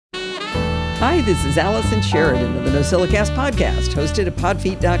Hi, this is Allison Sheridan of the NosillaCast podcast, hosted at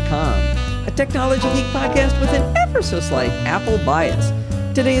podfeet.com, a technology geek podcast with an ever-so-slight Apple bias.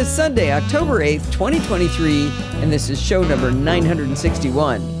 Today is Sunday, October 8th, 2023, and this is show number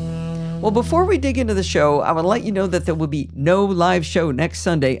 961. Well, before we dig into the show, I want to let you know that there will be no live show next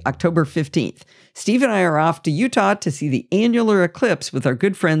Sunday, October 15th. Steve and I are off to Utah to see the annular eclipse with our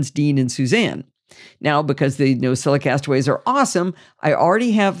good friends Dean and Suzanne. Now, because the NosillaCastaways are awesome, I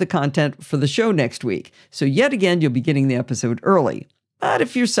already have the content for the show next week. So yet again, you'll be getting the episode early. But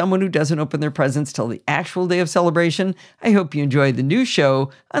if you're someone who doesn't open their presents till the actual day of celebration, I hope you enjoy the new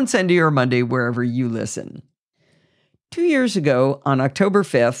show on Sunday or Monday, wherever you listen. 2 years ago, on October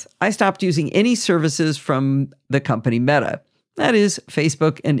 5th, I stopped using any services from the company Meta. That is,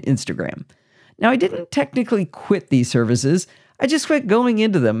 Facebook and Instagram. Now, I didn't technically quit these services. I just quit going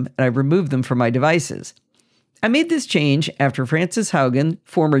into them, and I removed them from my devices. I made this change after Frances Haugen,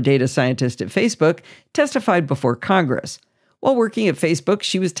 former data scientist at Facebook, testified before Congress. While working at Facebook,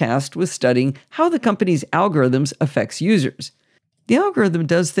 she was tasked with studying how the company's algorithms affects users. The algorithm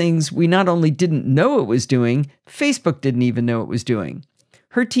does things we not only didn't know it was doing, Facebook didn't even know it was doing.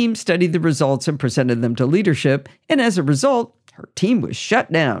 Her team studied the results and presented them to leadership, and as a result, her team was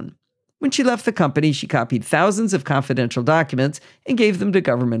shut down. When she left the company, she copied thousands of confidential documents and gave them to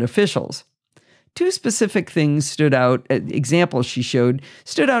government officials. Two specific things examples she showed,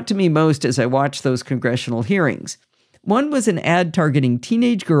 stood out to me most as I watched those congressional hearings. One was an ad targeting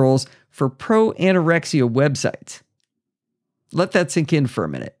teenage girls for pro-anorexia websites. Let that sink in for a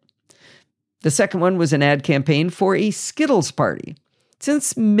minute. The second one was an ad campaign for a Skittles party.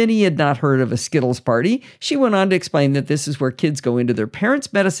 Since many had not heard of a Skittles party, she went on to explain that this is where kids go into their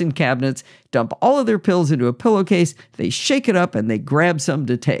parents' medicine cabinets, dump all of their pills into a pillowcase, they shake it up, and they grab some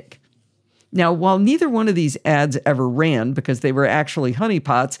to take. Now, while neither one of these ads ever ran because they were actually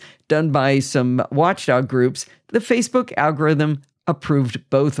honeypots done by some watchdog groups, the Facebook algorithm approved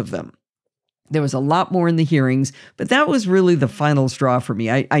both of them. There was a lot more in the hearings, but that was really the final straw for me.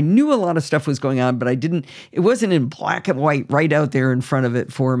 I knew a lot of stuff was going on, but it wasn't in black and white right out there in front of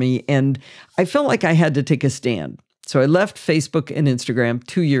it for me, and I felt like I had to take a stand. So I left Facebook and Instagram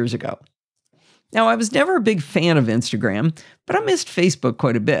 2 years ago. Now, I was never a big fan of Instagram, but I missed Facebook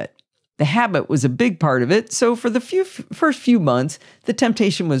quite a bit. The habit was a big part of it, so for the first few months, the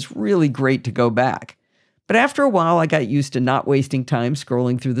temptation was really great to go back. But after a while, I got used to not wasting time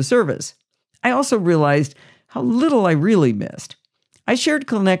scrolling through the service. I also realized how little I really missed. I shared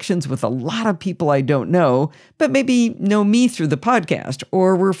connections with a lot of people I don't know, but maybe know me through the podcast,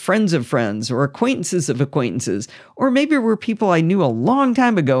 or were friends of friends, or acquaintances of acquaintances, or maybe were people I knew a long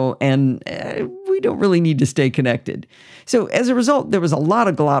time ago, and we don't really need to stay connected. So as a result, there was a lot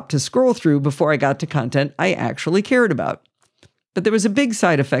of glop to scroll through before I got to content I actually cared about. But there was a big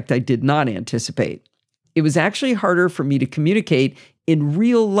side effect I did not anticipate. It was actually harder for me to communicate in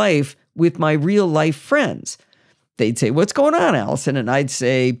real life with my real life friends. They'd say, "What's going on, Allison?" And I'd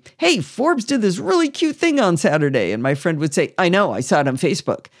say, "Hey, Forbes did this really cute thing on Saturday." And my friend would say, "I know, I saw it on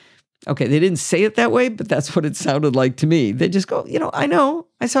Facebook." Okay, they didn't say it that way, but that's what it sounded like to me. They just go, "I know,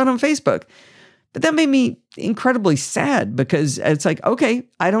 I saw it on Facebook." But that made me incredibly sad because it's like, okay,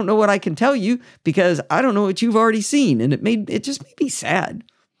 I don't know what I can tell you because I don't know what you've already seen. And it just made me sad.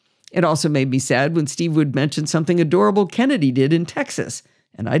 It also made me sad when Steve would mention something adorable Kennedy did in Texas,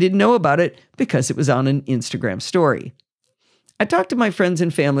 and I didn't know about it because it was on an Instagram story. I talked to my friends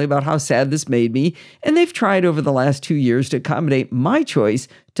and family about how sad this made me, and they've tried over the last 2 years to accommodate my choice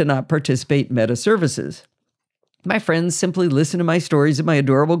to not participate in Meta services. My friends simply listen to my stories of my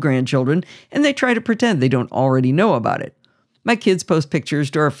adorable grandchildren, and they try to pretend they don't already know about it. My kids post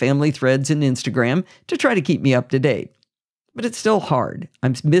pictures to our family threads and Instagram to try to keep me up to date. But it's still hard.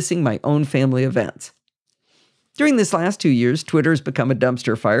 I'm missing my own family events. During this last 2 years, Twitter has become a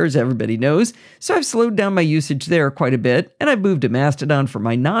dumpster fire, as everybody knows, so I've slowed down my usage there quite a bit, and I've moved to Mastodon for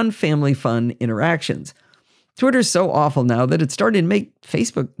my non-family fun interactions. Twitter's so awful now that it's starting to make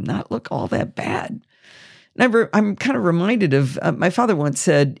Facebook not look all that bad. And I'm kind of reminded of, my father once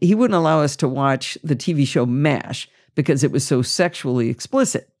said he wouldn't allow us to watch the TV show MASH because it was so sexually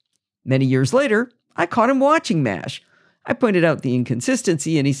explicit. Many years later, I caught him watching MASH. I pointed out the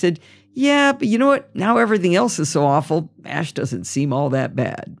inconsistency, and he said, "Yeah, but you know what? Now everything else is so awful, MASH doesn't seem all that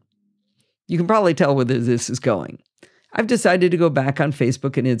bad." You can probably tell where this is going. I've decided to go back on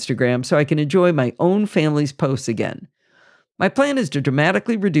Facebook and Instagram so I can enjoy my own family's posts again. My plan is to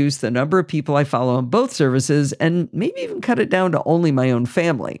dramatically reduce the number of people I follow on both services and maybe even cut it down to only my own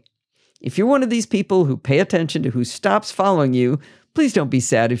family. If you're one of these people who pay attention to who stops following you, please don't be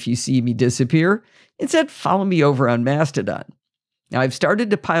sad if you see me disappear. Instead, follow me over on Mastodon. Now, I've started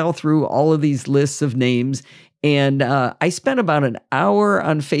to pile through all of these lists of names, and I spent about an hour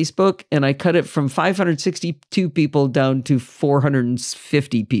on Facebook, and I cut it from 562 people down to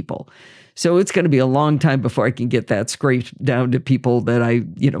 450 people. So it's going to be a long time before I can get that scraped down to people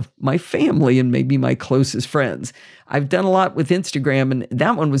that my family and maybe my closest friends. I've done a lot with Instagram, and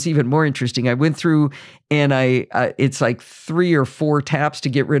that one was even more interesting. I went through and it's like 3 or 4 taps to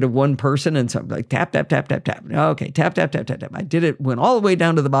get rid of one person. And so I'm like, tap, tap, tap, tap, tap. Okay, tap, tap, tap, tap, tap. I did it, went all the way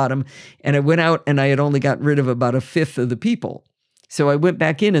down to the bottom, and I went out and I had only gotten rid of about 1/5 of the people. So I went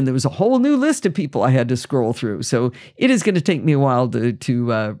back in and there was a whole new list of people I had to scroll through. So it is going to take me a while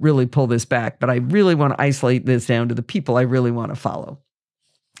to really pull this back, but I really want to isolate this down to the people I really want to follow.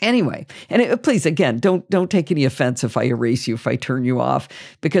 Anyway, and please, again, don't take any offense if I erase you, if I turn you off,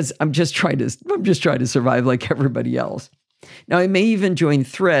 because I'm just trying to survive like everybody else. Now, I may even join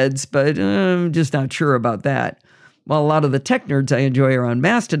Threads, but I'm just not sure about that. While a lot of the tech nerds I enjoy are on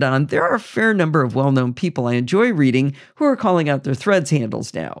Mastodon, there are a fair number of well-known people I enjoy reading who are calling out their Threads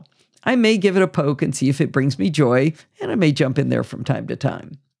handles now. I may give it a poke and see if it brings me joy, and I may jump in there from time to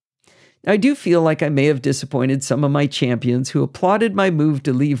time. Now, I do feel like I may have disappointed some of my champions who applauded my move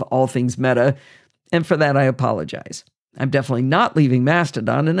to leave all things meta, and for that I apologize. I'm definitely not leaving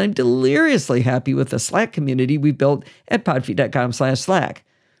Mastodon, and I'm deliriously happy with the Slack community we built at podfeet.com/Slack.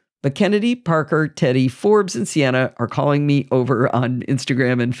 But Kennedy, Parker, Teddy, Forbes, and Sienna are calling me over on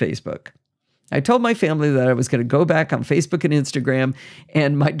Instagram and Facebook. I told my family that I was going to go back on Facebook and Instagram,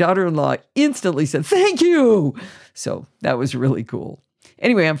 and my daughter-in-law instantly said, "Thank you!" So that was really cool.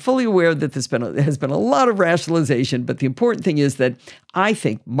 Anyway, I'm fully aware that has been a lot of rationalization, but the important thing is that I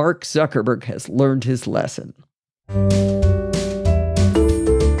think Mark Zuckerberg has learned his lesson.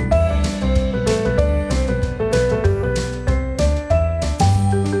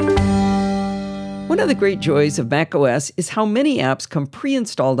 One of the great joys of macOS is how many apps come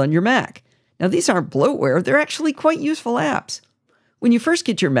pre-installed on your Mac. Now, these aren't bloatware, they're actually quite useful apps. When you first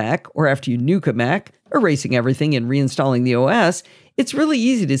get your Mac, or after you nuke a Mac, erasing everything and reinstalling the OS, it's really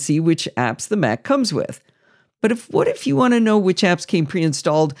easy to see which apps the Mac comes with. But what if you want to know which apps came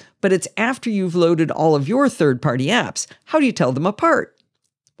pre-installed, but it's after you've loaded all of your third-party apps? How do you tell them apart?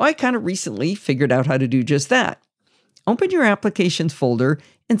 Well, I kind of recently figured out how to do just that. Open your Applications folder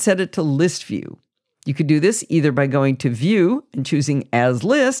and set it to List View. You could do this either by going to View and choosing As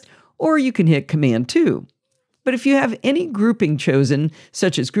List, or you can hit Command 2. But if you have any grouping chosen,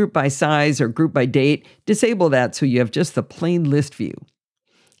 such as group by size or group by date, disable that so you have just the plain list view.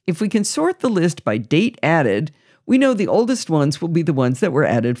 If we can sort the list by date added, we know the oldest ones will be the ones that were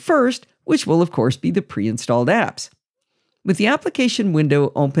added first, which will of course be the pre-installed apps. With the application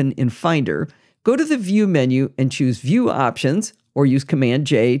window open in Finder, go to the View menu and choose View Options, or use Command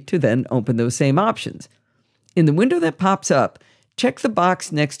J to then open those same options. In the window that pops up, check the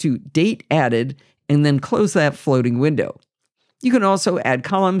box next to Date Added and then close that floating window. You can also add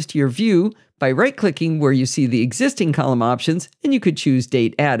columns to your view by right-clicking where you see the existing column options, and you could choose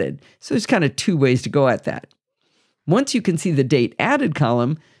Date Added. So there's kind of 2 ways to go at that. Once you can see the Date Added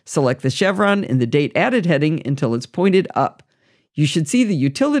column, select the chevron in the Date Added heading until it's pointed up. You should see the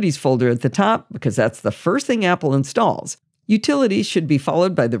Utilities folder at the top because that's the first thing Apple installs. Utilities should be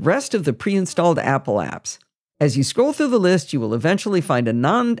followed by the rest of the pre-installed Apple apps. As you scroll through the list, you will eventually find a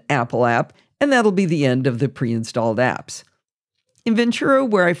non-Apple app, and that'll be the end of the pre-installed apps. In Ventura,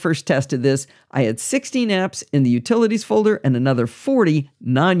 where I first tested this, I had 16 apps in the Utilities folder and another 40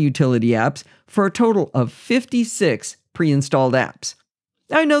 non-utility apps for a total of 56 pre-installed apps.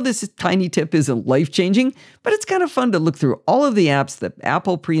 Now, I know this tiny tip isn't life-changing, but it's kind of fun to look through all of the apps that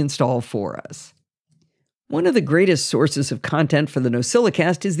Apple pre-install for us. One of the greatest sources of content for the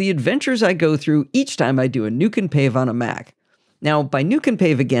NosillaCast is the adventures I go through each time I do a nuke and pave on a Mac. Now, by nuke and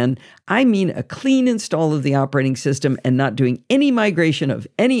pave again, I mean a clean install of the operating system and not doing any migration of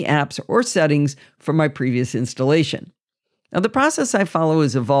any apps or settings from my previous installation. Now, the process I follow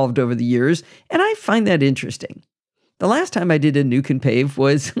has evolved over the years, and I find that interesting. The last time I did a nuke and pave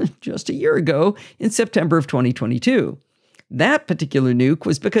was just a year ago in September of 2022. That particular nuke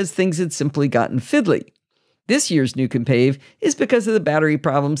was because things had simply gotten fiddly. This year's nuke and pave is because of the battery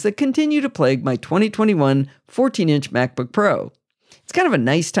problems that continue to plague my 2021 14-inch MacBook Pro. It's kind of a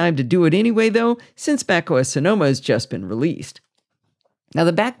nice time to do it anyway, though, since macOS Sonoma has just been released. Now,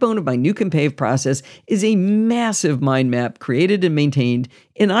 the backbone of my nuke and pave process is a massive mind map created and maintained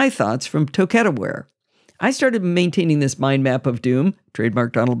in iThoughts from Toketaware. I started maintaining this mind map of doom,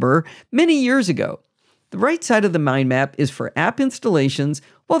 trademark Donald Burr, many years ago. The right side of the mind map is for app installations,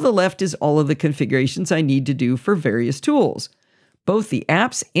 while the left is all of the configurations I need to do for various tools. Both the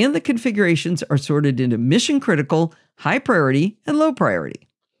apps and the configurations are sorted into mission critical, high priority, and low priority.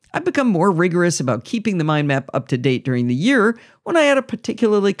 I've become more rigorous about keeping the mind map up to date during the year when I add a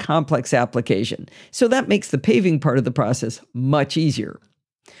particularly complex application, so that makes the paving part of the process much easier.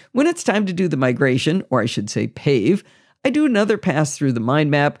 When it's time to do the migration, or I should say pave, I do another pass through the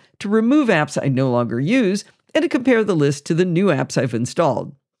mind map to remove apps I no longer use and to compare the list to the new apps I've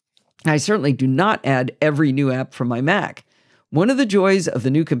installed. I certainly do not add every new app from my Mac. One of the joys of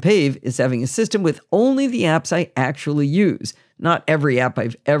the new Compave is having a system with only the apps I actually use, not every app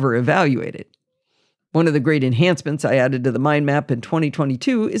I've ever evaluated. One of the great enhancements I added to the mind map in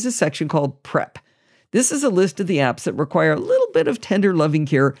 2022 is a section called Prep. This is a list of the apps that require a little bit of tender loving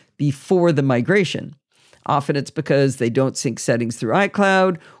care before the migration. Often it's because they don't sync settings through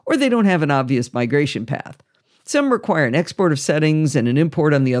iCloud or they don't have an obvious migration path. Some require an export of settings and an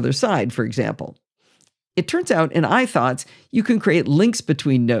import on the other side, for example. It turns out in iThoughts, you can create links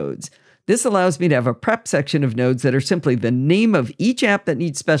between nodes. This allows me to have a prep section of nodes that are simply the name of each app that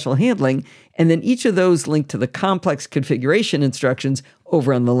needs special handling, and then each of those linked to the complex configuration instructions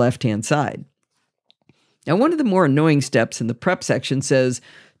over on the left-hand side. Now, one of the more annoying steps in the prep section says,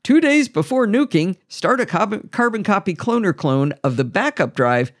 2 days before nuking, start a carbon copy cloner clone of the backup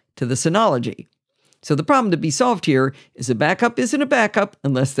drive to the Synology. So the problem to be solved here is a backup isn't a backup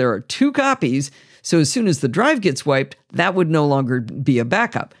unless there are 2 copies. So as soon as the drive gets wiped, that would no longer be a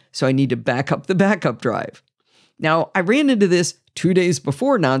backup. So I need to back up the backup drive. Now, I ran into this 2 days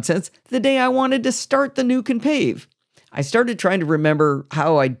before nonsense the day I wanted to start the new Compave. I started trying to remember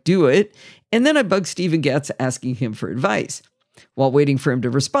how I do it, and then I bugged Stephen Getz asking him for advice. While waiting for him to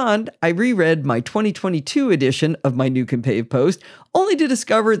respond, I reread my 2022 edition of my new Compave post, only to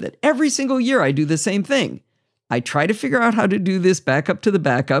discover that every single year I do the same thing. I try to figure out how to do this backup to the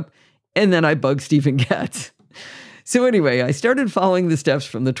backup, and then I bug Stephen Getz. So anyway, I started following the steps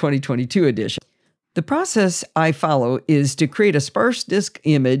from the 2022 edition. The process I follow is to create a sparse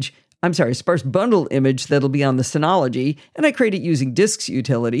bundle image that'll be on the Synology, and I create it using Disks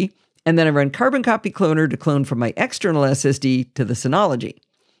utility, and then I run Carbon Copy Cloner to clone from my external SSD to the Synology.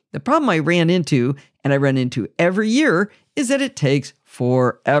 The problem I ran into, and I run into every year, is that it takes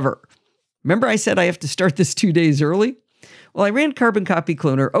forever. Remember I said I have to start this 2 days early? Well, I ran Carbon Copy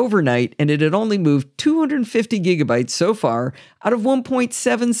Cloner overnight, and it had only moved 250 gigabytes so far out of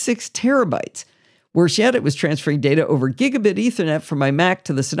 1.76 terabytes. Worse yet, it was transferring data over gigabit Ethernet from my Mac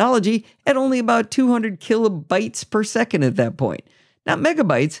to the Synology at only about 200 kilobytes per second at that point. Not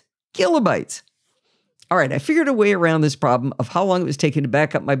megabytes, kilobytes. All right, I figured a way around this problem of how long it was taking to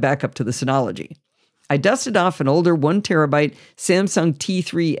back up my backup to the Synology. I dusted off an older 1 terabyte Samsung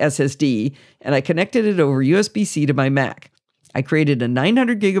T3 SSD, and I connected it over USB-C to my Mac. I created a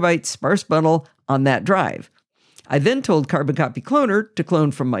 900 gigabyte sparse bundle on that drive. I then told Carbon Copy Cloner to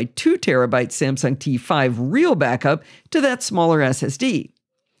clone from my 2 terabyte Samsung T5 real backup to that smaller SSD.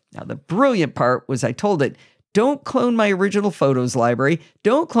 Now, the brilliant part was I told it, don't clone my original photos library,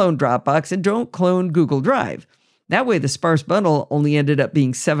 don't clone Dropbox, and don't clone Google Drive. That way, the sparse bundle only ended up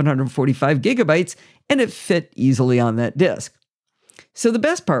being 745 gigabytes, and it fit easily on that disk. So the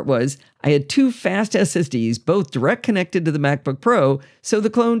best part was I had 2 fast SSDs, both direct connected to the MacBook Pro, so the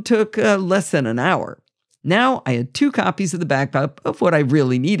clone took less than an hour. Now I had 2 copies of the backup of what I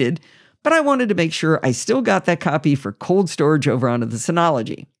really needed, but I wanted to make sure I still got that copy for cold storage over onto the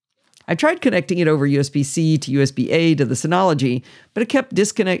Synology. I tried connecting it over USB-C to USB-A to the Synology, but it kept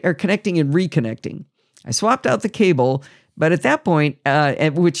connecting and reconnecting. I swapped out the cable, but at that point,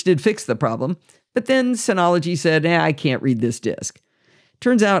 which did fix the problem, but then Synology said, I can't read this disk.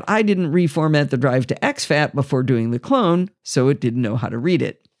 Turns out I didn't reformat the drive to exFAT before doing the clone, so it didn't know how to read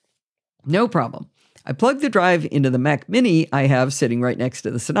it. No problem. I plugged the drive into the Mac Mini I have sitting right next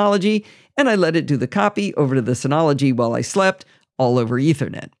to the Synology, and I let it do the copy over to the Synology while I slept, all over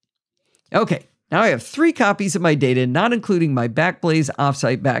Ethernet. Okay, now I have 3 copies of my data, not including my Backblaze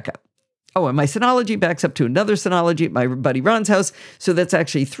offsite backup. Oh, and my Synology backs up to another Synology at my buddy Ron's house, so that's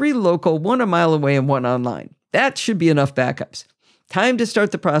actually 3 local, 1 a mile away and 1 online. That should be enough backups. Time to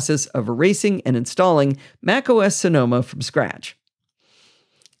start the process of erasing and installing macOS Sonoma from scratch.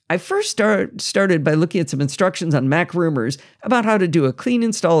 I first started by looking at some instructions on Mac Rumors about how to do a clean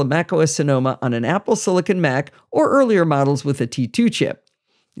install of macOS Sonoma on an Apple Silicon Mac or earlier models with a T2 chip.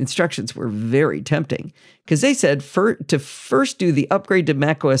 Instructions were very tempting because they said to first do the upgrade to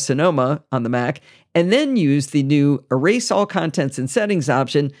macOS Sonoma on the Mac and then use the new Erase All Contents and Settings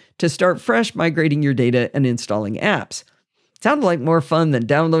option to start fresh migrating your data and installing apps. It sounded like more fun than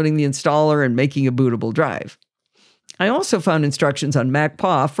downloading the installer and making a bootable drive. I also found instructions on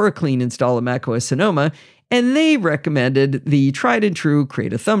MacPaw for a clean install of macOS Sonoma, and they recommended the tried and true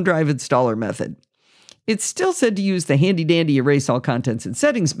create a thumb drive installer method. It still said to use the handy-dandy erase all contents and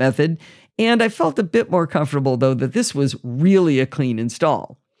settings method, and I felt a bit more comfortable, though, that this was really a clean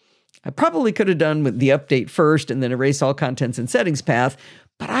install. I probably could have done with the update first and then erase all contents and settings path,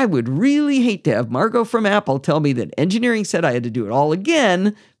 but I would really hate to have Margot from Apple tell me that engineering said I had to do it all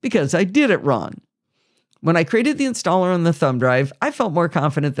again because I did it wrong. When I created the installer on the thumb drive, I felt more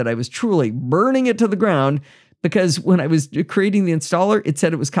confident that I was truly burning it to the ground because when I was creating the installer, it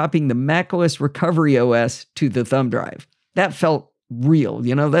said it was copying the macOS Recovery OS to the thumb drive. That felt real.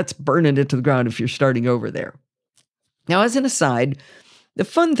 That's burning it to the ground if you're starting over there. Now, as an aside, the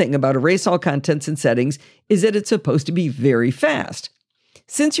fun thing about erase all contents and settings is that it's supposed to be very fast.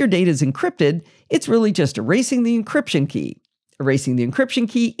 Since your data is encrypted, it's really just erasing the encryption key. Erasing the encryption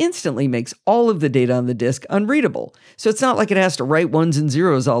key instantly makes all of the data on the disk unreadable, so it's not like it has to write ones and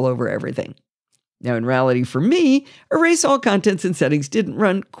zeros all over everything. Now, in reality, for me, erase all contents and settings didn't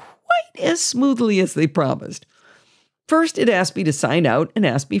run quite as smoothly as they promised. First, it asked me to sign out and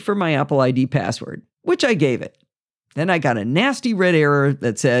asked me for my Apple ID password, which I gave it. Then I got a nasty red error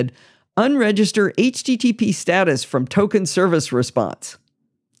that said, unregister HTTP status from token service response.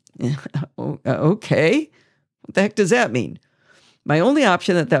 Okay, what the heck does that mean? My only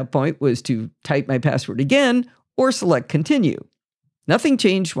option at that point was to type my password again or select continue. Nothing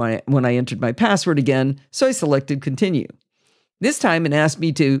changed when I entered my password again, so I selected continue. This time it asked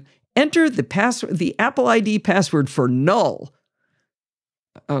me to enter the Apple ID password for null.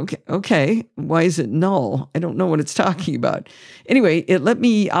 Okay. Why is it null? I don't know what it's talking about. Anyway, it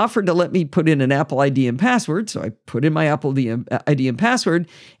offered to let me put in an Apple ID and password, so I put in my Apple ID and password,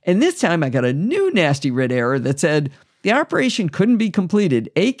 and this time I got a new nasty red error that said, the operation couldn't be completed,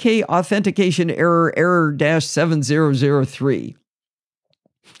 AK authentication error -7003.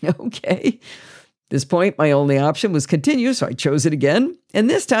 Okay. At this point, my only option was continue, so I chose it again. And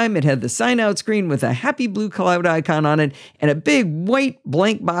this time it had the sign out screen with a happy blue cloud icon on it and a big white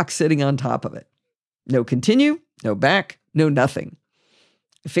blank box sitting on top of it. No continue, no back, no nothing.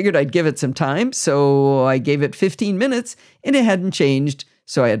 I figured I'd give it some time, so I gave it 15 minutes and it hadn't changed,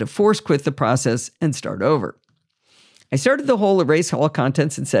 so I had to force quit the process and start over. I started the whole erase all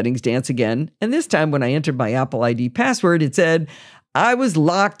contents and settings dance again, and this time when I entered my Apple ID password, it said I was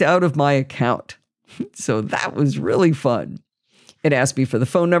locked out of my account. So that was really fun. It asked me for the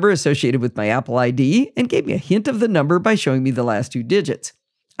phone number associated with my Apple ID and gave me a hint of the number by showing me the last 2 digits.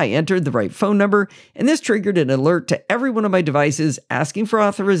 I entered the right phone number, and this triggered an alert to every one of my devices asking for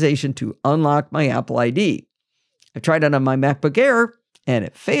authorization to unlock my Apple ID. I tried it on my MacBook Air, and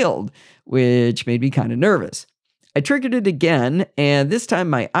it failed, which made me kind of nervous. I triggered it again, and this time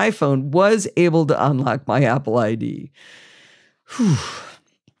my iPhone was able to unlock my Apple ID. Whew.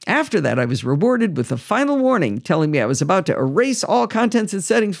 After that, I was rewarded with a final warning telling me I was about to erase all contents and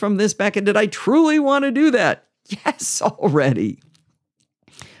settings from this Mac, and did I truly want to do that? Yes, already.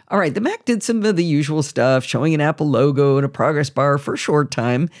 All right, the Mac did some of the usual stuff, showing an Apple logo and a progress bar for a short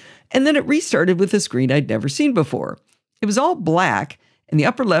time, and then it restarted with a screen I'd never seen before. It was all black. In the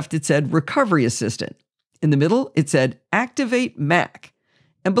upper left, it said Recovery Assistant. In the middle, it said Activate Mac.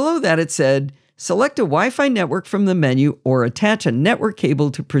 And below that, it said select a Wi-Fi network from the menu or attach a network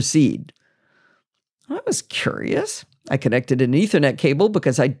cable to proceed. I was curious. I connected an Ethernet cable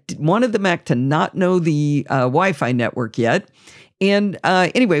because I wanted the Mac to not know the Wi-Fi network yet. And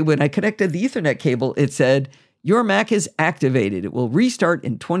anyway, when I connected the Ethernet cable, it said, your Mac is activated. It will restart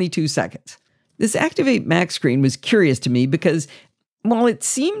in 22 seconds. This Activate Mac screen was curious to me because while it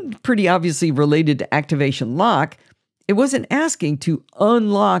seemed pretty obviously related to Activation Lock, it wasn't asking to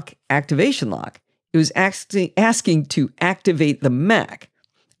unlock Activation Lock. It was asking to activate the Mac.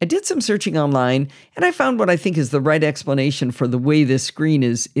 I did some searching online, and I found what I think is the right explanation for the way this screen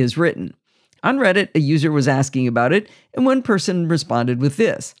is written. On Reddit, a user was asking about it, and one person responded with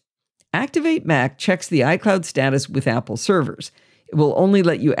this. Activate Mac checks the iCloud status with Apple servers. It will only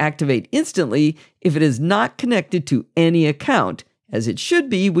let you activate instantly if it is not connected to any account, as it should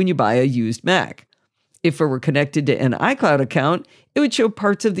be when you buy a used Mac. If it were connected to an iCloud account, it would show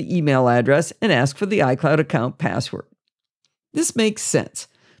parts of the email address and ask for the iCloud account password. This makes sense,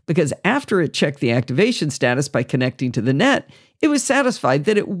 because after it checked the activation status by connecting to the net, it was satisfied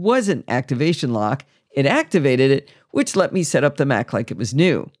that it wasn't Activation Lock. It activated it, which let me set up the Mac like it was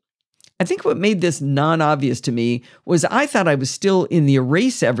new. I think what made this non-obvious to me was I thought I was still in the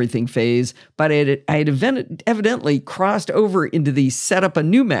erase everything phase, but I had evidently crossed over into the set up a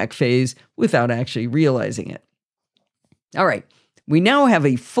new Mac phase without actually realizing it. All right, we now have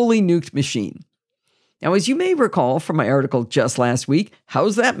a fully nuked machine. Now, as you may recall from my article just last week,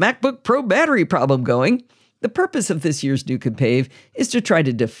 how's that MacBook Pro battery problem going? The purpose of this year's Nuke and Pave is to try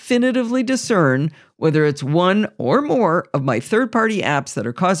to definitively discern whether it's one or more of my third-party apps that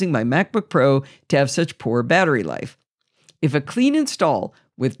are causing my MacBook Pro to have such poor battery life. If a clean install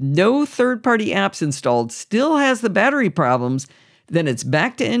with no third-party apps installed still has the battery problems, then it's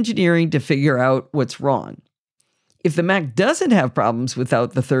back to engineering to figure out what's wrong. If the Mac doesn't have problems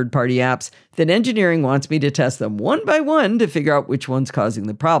without the third-party apps, then engineering wants me to test them one by one to figure out which one's causing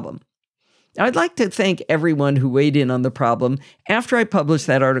the problem. Now, I'd like to thank everyone who weighed in on the problem after I published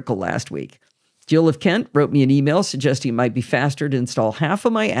that article last week. Jill of Kent wrote me an email suggesting it might be faster to install half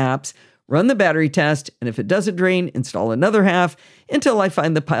of my apps, run the battery test, and if it doesn't drain, install another half until I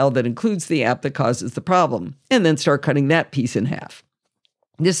find the pile that includes the app that causes the problem, and then start cutting that piece in half.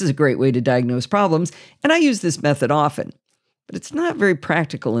 This is a great way to diagnose problems, and I use this method often, but it's not very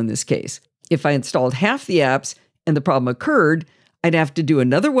practical in this case. If I installed half the apps and the problem occurred, I'd have to do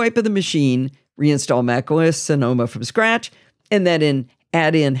another wipe of the machine, reinstall macOS Sonoma from scratch, and then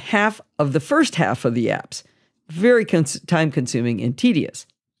add in half of the first half of the apps. Very time-consuming and tedious.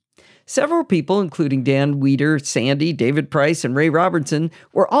 Several people, including Dan Weeder, Sandy, David Price, and Ray Robertson,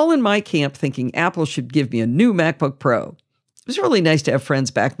 were all in my camp thinking Apple should give me a new MacBook Pro. It was really nice to have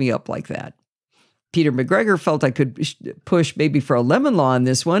friends back me up like that. Peter McGregor felt I could push maybe for a lemon law on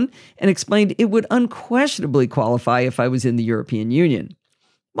this one and explained it would unquestionably qualify if I was in the European Union.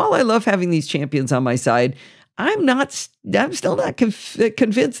 While I love having these champions on my side, I'm still not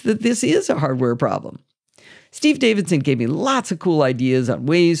convinced that this is a hardware problem. Steve Davidson gave me lots of cool ideas on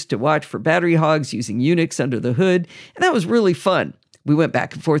ways to watch for battery hogs using Unix under the hood, and that was really fun. We went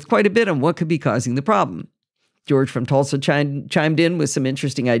back and forth quite a bit on what could be causing the problem. George from Tulsa chimed in with some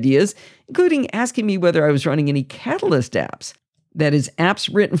interesting ideas, including asking me whether I was running any Catalyst apps. That is, apps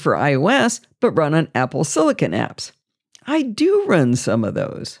written for iOS, but run on Apple Silicon apps. I do run some of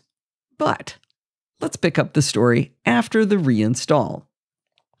those. But let's pick up the story after the reinstall.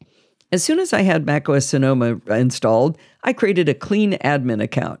 As soon as I had macOS Sonoma installed, I created a clean admin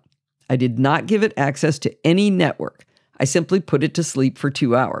account. I did not give it access to any network. I simply put it to sleep for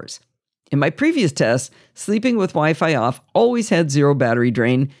 2 hours. In my previous tests, sleeping with Wi-Fi off always had zero battery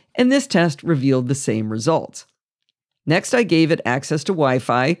drain, and this test revealed the same results. Next, I gave it access to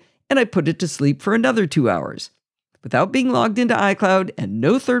Wi-Fi, and I put it to sleep for another 2 hours. Without being logged into iCloud and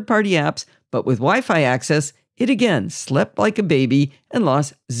no third-party apps, but with Wi-Fi access, it again slept like a baby and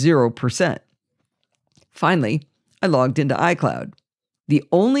lost 0%. Finally, I logged into iCloud. The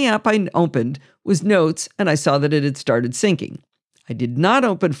only app I opened was Notes, and I saw that it had started syncing. I did not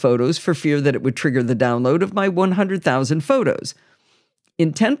open Photos for fear that it would trigger the download of my 100,000 photos.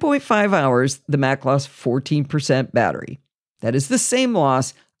 In 10.5 hours, the Mac lost 14% battery. That is the same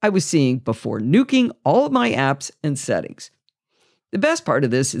loss I was seeing before nuking all of my apps and settings. The best part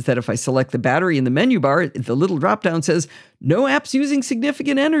of this is that if I select the battery in the menu bar, the little dropdown says, "No apps using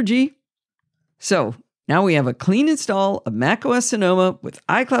significant energy." So now we have a clean install of macOS Sonoma with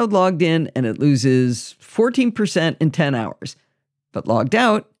iCloud logged in, and it loses 14% in 10 hours. But logged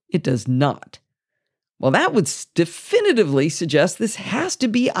out, it does not. Well, that would definitively suggest this has to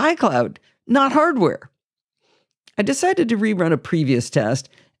be iCloud, not hardware. I decided to rerun a previous test,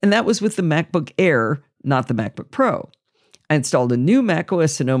 and that was with the MacBook Air, not the MacBook Pro. I installed a new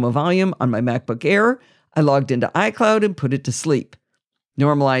macOS Sonoma volume on my MacBook Air. I logged into iCloud and put it to sleep.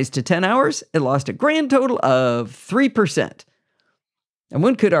 Normalized to 10 hours, it lost a grand total of 3%. And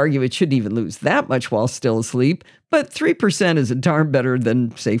one could argue it shouldn't even lose that much while still asleep, but 3% is a darn better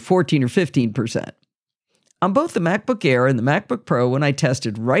than, say, 14 or 15%. On both the MacBook Air and the MacBook Pro, when I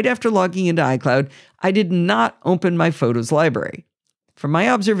tested right after logging into iCloud, I did not open my Photos library. From my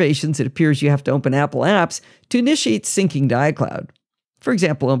observations, it appears you have to open Apple apps to initiate syncing to iCloud. For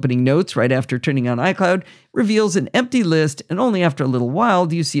example, opening Notes right after turning on iCloud reveals an empty list, and only after a little while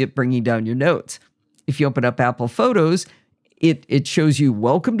do you see it bringing down your notes. If you open up Apple Photos, it shows you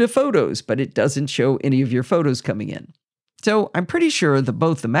 "Welcome to Photos," but it doesn't show any of your photos coming in. So I'm pretty sure that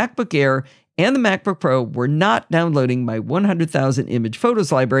both the MacBook Air and the MacBook Pro were not downloading my 100,000 image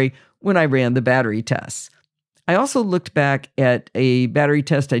photos library when I ran the battery tests. I also looked back at a battery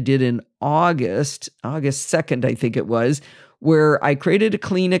test I did in August 2nd, I think it was, where I created a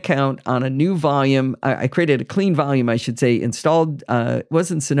clean account on a new volume. I created a clean volume, I should say, installed, it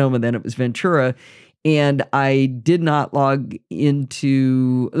wasn't Sonoma then, it was Ventura. And I did not log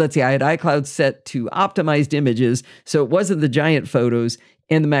into, let's see, I had iCloud set to optimized images, so it wasn't the giant photos,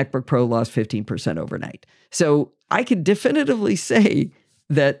 and the MacBook Pro lost 15% overnight. So I can definitively say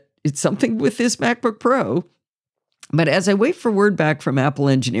that it's something with this MacBook Pro. But as I wait for word back from Apple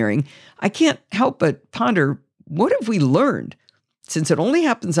engineering, I can't help but ponder, what have we learned? Since it only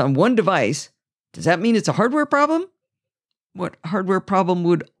happens on one device, Does that mean it's a hardware problem? What hardware problem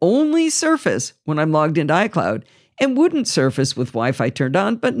would only surface when I'm logged into iCloud and wouldn't surface with Wi-Fi turned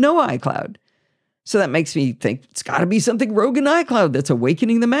on, but no iCloud? So that makes me think it's got to be something rogue in iCloud that's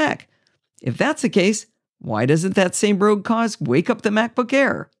awakening the Mac. If that's the case, why doesn't that same rogue cause wake up the MacBook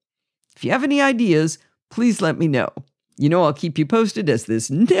Air? If you have any ideas, please let me know. You know I'll keep you posted as this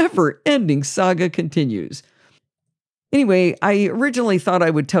never-ending saga continues. Anyway, I originally thought I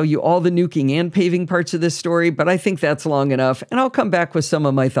would tell you all the nuking and paving parts of this story, but I think that's long enough, and I'll come back with some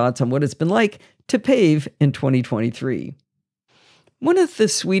of my thoughts on what it's been like to pave in 2023. One of the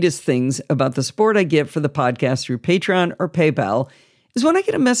sweetest things about the support I get for the podcast through Patreon or PayPal is when I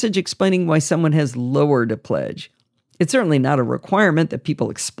get a message explaining why someone has lowered a pledge. It's certainly not a requirement that people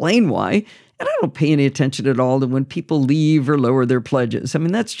explain why, and I don't pay any attention at all to when people leave or lower their pledges. I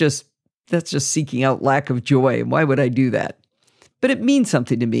mean, that's just seeking out lack of joy. And why would I do that? But it means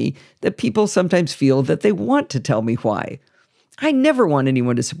something to me that people sometimes feel that they want to tell me why. I never want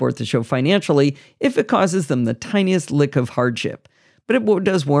anyone to support the show financially if it causes them the tiniest lick of hardship. But it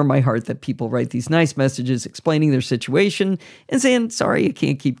does warm my heart that people write these nice messages explaining their situation and saying, sorry, I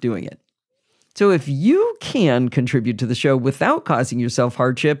can't keep doing it. So if you can contribute to the show without causing yourself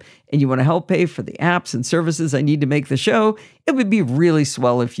hardship and you want to help pay for the apps and services I need to make the show, it would be really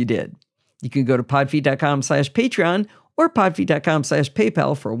swell if you did. You can go to podfeet.com/Patreon or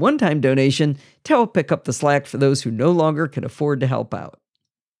podfeet.com/PayPal for a one-time donation to help pick up the slack for those who no longer can afford to help out.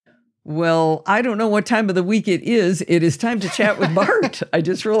 Well, I don't know what time of the week it is. It is time to chat with Bart. I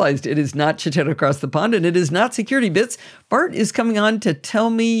just realized it is not Chit Chat Across the Pond and it is not Security Bits. Bart is coming on to tell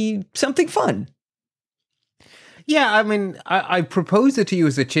me something fun. Yeah, I mean, I proposed it to you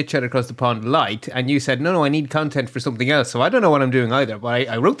as a Chit Chat Across the Pond light, and you said, no, I need content for something else. So I don't know what I'm doing either, but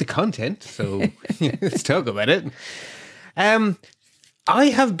I wrote the content, so let's talk about it. I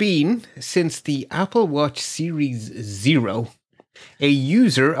have been, since the Apple Watch Series 0, a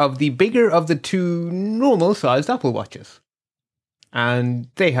user of the bigger of the two normal-sized Apple Watches. And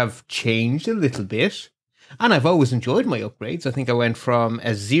they have changed a little bit, and I've always enjoyed my upgrades. I think I went from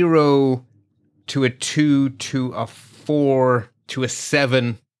a 0 to a 2 to a 4 to a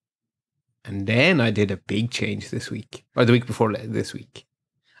 7. And then I did a big change this week, or the week before this week.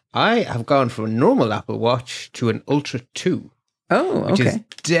 I have gone from a normal Apple Watch to an Ultra 2. Oh, okay. Which is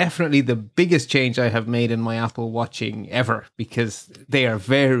definitely the biggest change I have made in my Apple watching ever, because they are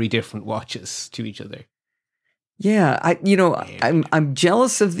very different watches to each other. Yeah, I'm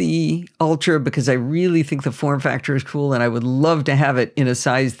jealous of the Ultra because I really think the form factor is cool, and I would love to have it in a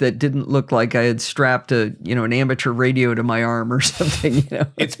size that didn't look like I had strapped an amateur radio to my arm or something.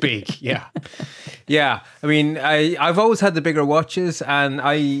 It's big, yeah, yeah. I mean, I've always had the bigger watches, and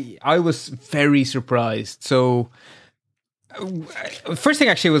I was very surprised. So, first thing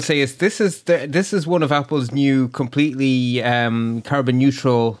actually I will say is this is one of Apple's new completely carbon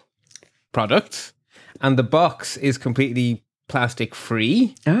neutral products. And the box is completely plastic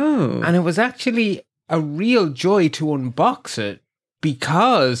free. Oh. And it was actually a real joy to unbox it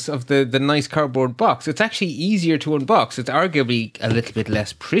because of the nice cardboard box. It's actually easier to unbox. It's arguably a little bit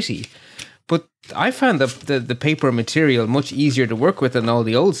less pretty. But I found the paper material much easier to work with than all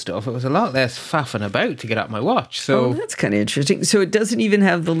the old stuff. It was a lot less faffing about to get out my watch. So that's kind of interesting. So it doesn't even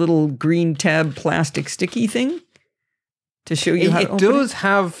have the little green tab plastic sticky thing to show you how to open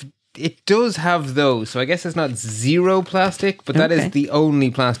it? It does have those, so I guess it's not zero plastic, but that is the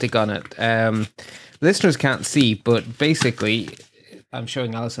only plastic on it. Listeners can't see, but basically, I'm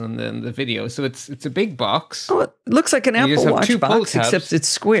showing Alison in the video. So it's a big box. Oh, it looks like an Apple Watch box, except it's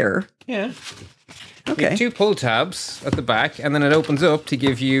square. Yeah. Okay. You have two pull tabs at the back, and then it opens up to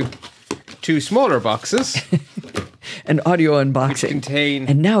give you two smaller boxes. An audio unboxing.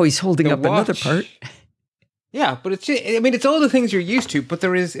 And now he's holding up another part. Yeah, but it's all the things you're used to, but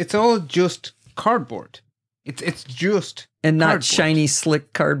it's all just cardboard. It's just and not cardboard. Shiny,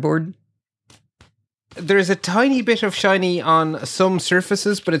 slick cardboard. There's a tiny bit of shiny on some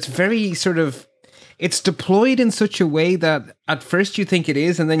surfaces, but it's very it's deployed in such a way that at first you think it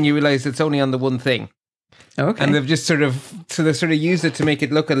is, and then you realize it's only on the one thing. Okay. And they've just they used it to make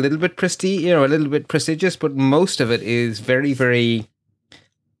it look a little bit prestige, a little bit prestigious, but most of it is very, very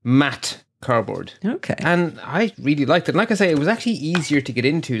matte cardboard. Okay. And I really liked it. And like I say, it was actually easier to get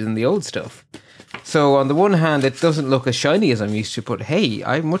into than the old stuff. So on the one hand, it doesn't look as shiny as I'm used to, but hey,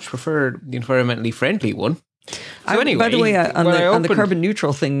 I much prefer the environmentally friendly one. So anyway, by the way, on the carbon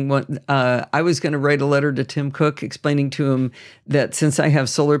neutral thing, I was going to write a letter to Tim Cook explaining to him that since I have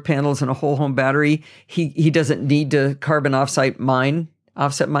solar panels and a whole home battery, he doesn't need to carbon offset mine.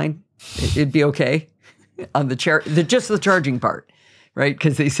 It'd be okay on just the charging part. right?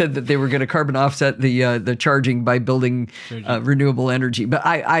 Because they said that they were going to carbon offset the charging by building renewable energy. But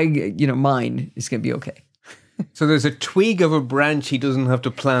mine is going to be okay. So there's a twig of a branch he doesn't have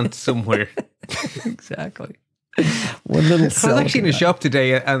to plant somewhere. Exactly. One little cell. I was actually in a shop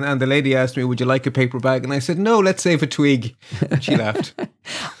today, and the lady asked me, "Would you like a paper bag?" And I said, "No, let's save a twig." And she laughed.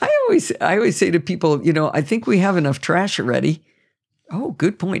 I always say to people, I think we have enough trash already. Oh,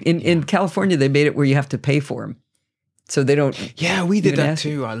 good point. In California, they made it where you have to pay for them, so they don't. Yeah, we did that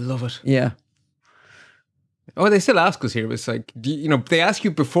too. I love it. Yeah. Oh, they still ask us here. It's like, they ask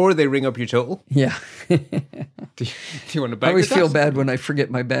you before they ring up your total. Yeah. do you want a bag? I always feel bad when I forget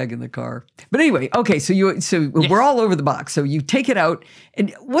my bag in the car. But anyway, okay, so Yes. we're all over the box. So you take it out,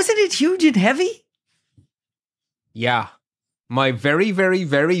 and wasn't it huge and heavy? Yeah. My very, very,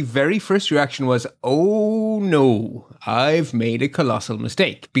 very, very first reaction was, oh no, I've made a colossal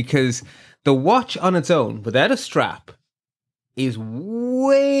mistake, because the watch on its own, without a strap, is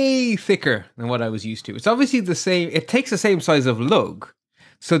way thicker than what I was used to. It's obviously the same. It takes the same size of lug.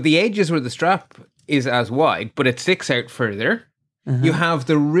 So the edges where the strap is as wide, but it sticks out further. Uh-huh. You have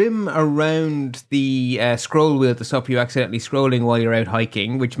the rim around the scroll wheel to stop you accidentally scrolling while you're out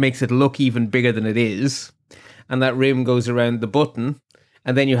hiking, which makes it look even bigger than it is. And that rim goes around the button.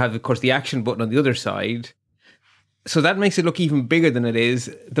 And then you have, of course, the action button on the other side. So that makes it look even bigger than it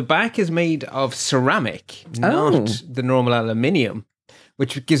is. The back is made of ceramic, not the normal aluminium,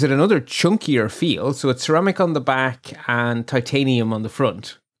 which gives it another chunkier feel. So it's ceramic on the back and titanium on the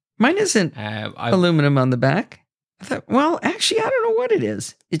front. Mine isn't aluminum on the back. I thought, well, actually, I don't know what it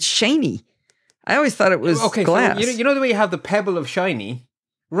is. It's shiny. I always thought it was glass. So you know the way you have the pebble of shiny?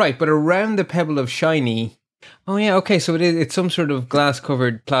 Right, but around the pebble of shiny... Oh, yeah, okay, so it's some sort of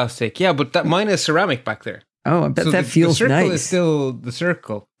glass-covered plastic. Yeah, but mine is ceramic back there. Oh, I bet that feels nice. The circle nice. is still the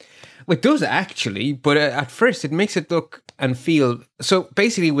circle. Well, it does actually, but at first it makes it look and feel... So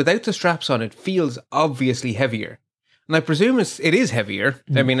basically, without the straps on, it feels obviously heavier. And I presume it is heavier.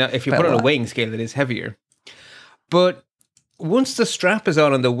 I mean, if you put it on a weighing scale, it is heavier. But once the strap is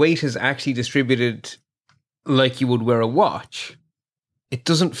on and the weight is actually distributed like you would wear a watch, it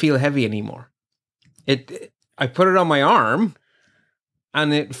doesn't feel heavy anymore. I put it on my arm,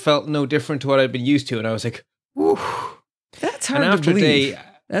 and it felt no different to what I'd been used to. And I was like, "Whew." That's hard to believe.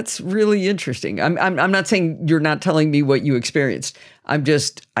 That's really interesting. I'm not saying you're not telling me what you experienced. I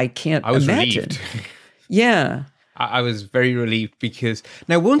can't I was imagine. relieved. Yeah. I was very relieved because...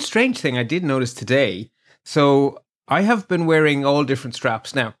 Now, one strange thing I did notice today, so I have been wearing all different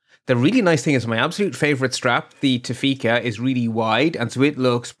straps. Now, the really nice thing is my absolute favorite strap, the Tafika, is really wide, and so it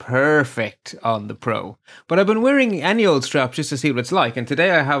looks perfect on the Pro. But I've been wearing any old strap just to see what it's like, and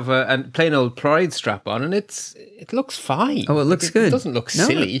today I have a plain old Pride strap on, and it looks fine. Oh, it looks good. It doesn't look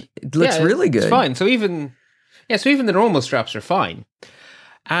silly. It looks really good. It's fine. So even the normal straps are fine.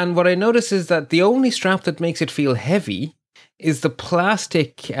 And what I notice is that the only strap that makes it feel heavy is the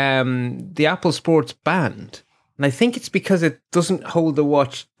plastic, the Apple Sports band. And I think it's because it doesn't hold the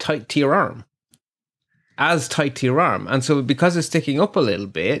watch tight to your arm. As tight to your arm. And so because it's sticking up a little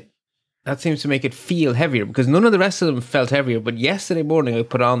bit, that seems to make it feel heavier. Because none of the rest of them felt heavier. But yesterday morning I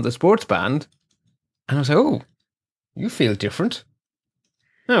put on the sports band. And I was like, oh, you feel different.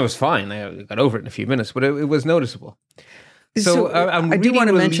 No, it was fine. I got over it in a few minutes. But it was noticeable. So I do want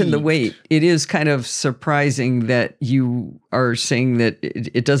to mention the weight. It is kind of surprising that you are saying that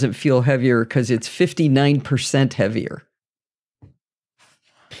it doesn't feel heavier because it's 59% heavier.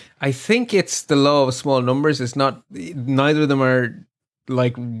 I think it's the law of small numbers. It's not, neither of them are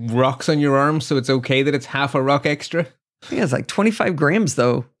like rocks on your arm, so it's okay that it's half a rock extra. I think it's like 25 grams,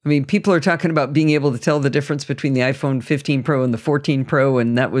 though. I mean, people are talking about being able to tell the difference between the iPhone 15 Pro and the 14 Pro,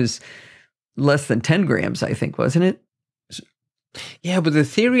 and that was less than 10 grams, I think, wasn't it? Yeah, but the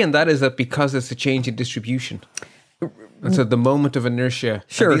theory on that is that because it's a change in distribution. And so the moment of inertia,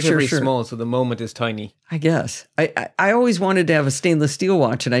 these are very small, so the moment is tiny. I guess. I always wanted to have a stainless steel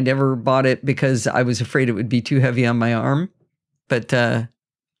watch, and I never bought it because I was afraid it would be too heavy on my arm. But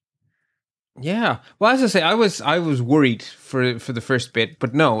yeah. Well, as I say, I was worried for the first bit,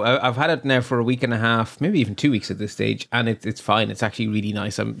 but no, I've had it now for a week and a half, maybe even 2 weeks at this stage, and it's fine. It's actually really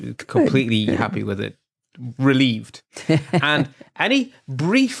nice. I'm completely happy with it. Relieved. And any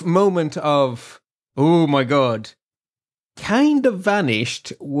brief moment of, oh my God, kind of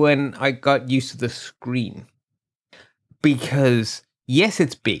vanished when I got used to the screen. Because yes,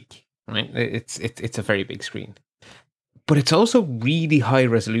 it's big, right? It's a very big screen. But it's also really high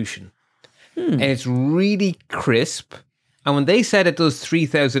resolution. And it's really crisp. And when they said it does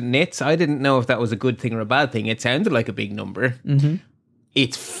 3,000 nits, I didn't know if that was a good thing or a bad thing. It sounded like a big number. Mm-hmm.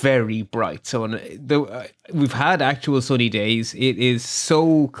 it's very bright. So we've had actual sunny days. It is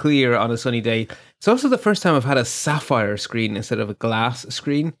so clear on a sunny day. It's also the first time I've had a sapphire screen instead of a glass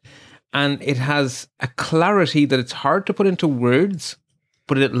screen. And it has a clarity that it's hard to put into words,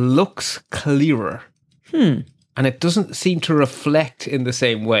 but it looks clearer. And it doesn't seem to reflect in the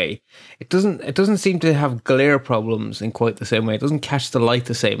same way. It doesn't seem to have glare problems in quite the same way. It doesn't catch the light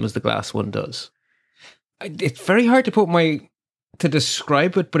the same as the glass one does. It's very hard to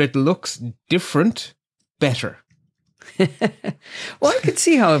describe it, but it looks different, better. Well, I could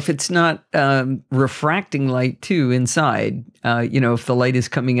see how if it's not refracting light too inside, if the light is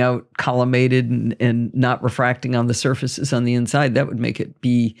coming out collimated and not refracting on the surfaces on the inside, that would make it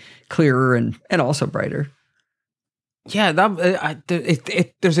be clearer and also brighter. Yeah,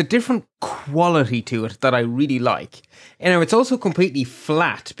 there's a different quality to it that I really like. And it's also completely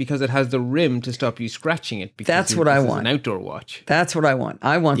flat because it has the rim to stop you scratching it. That's what I want. An outdoor watch. That's what I want.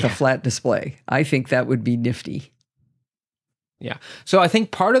 I want the flat display. I think that would be nifty. Yeah. So I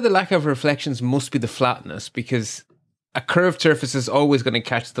think part of the lack of reflections must be the flatness, because a curved surface is always going to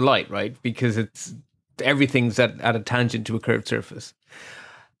catch the light, right? Because everything's at a tangent to a curved surface.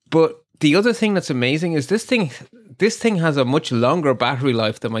 But the other thing that's amazing is this thing has a much longer battery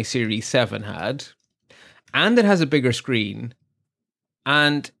life than my Series 7 had, and it has a bigger screen.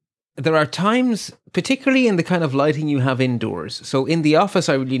 And there are times, particularly in the kind of lighting you have indoors. So in the office,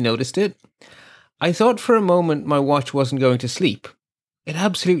 I really noticed it. I thought for a moment my watch wasn't going to sleep. It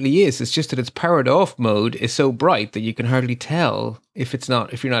absolutely is. It's just that its powered off mode is so bright that you can hardly tell if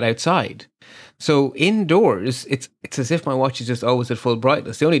you're not outside. So indoors, it's as if my watch is just always at full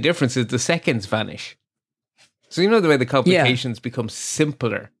brightness. The only difference is the seconds vanish. So the way the complications become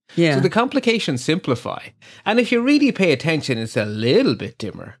simpler. Yeah. So the complications simplify. And if you really pay attention, it's a little bit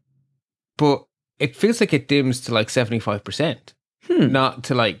dimmer. But it feels like it dims to like 75%. Not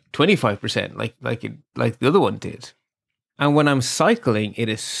to like 25%, like the other one did. And when I'm cycling, it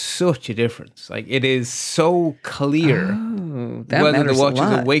is such a difference. Like, it is so clear. Oh, that whether matters the watch a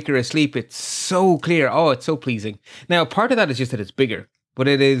lot. is awake or asleep, it's so clear. Oh, it's so pleasing. Now, part of that is just that it's bigger, but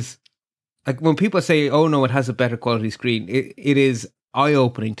it is like when people say, "Oh no, it has a better quality screen," it is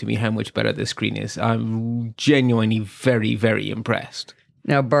eye-opening to me how much better this screen is. I'm genuinely very, very impressed.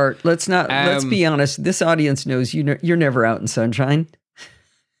 Now, Bart, let's be honest. This audience knows you're never out in sunshine.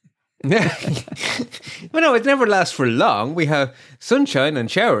 Well, no, it never lasts for long. We have sunshine and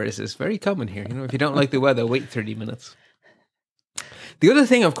showers. It's very common here. If you don't like the weather, wait 30 minutes. The other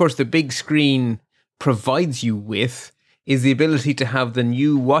thing, of course, the big screen provides you with is the ability to have the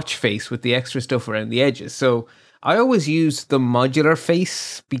new watch face with the extra stuff around the edges. So I always use the modular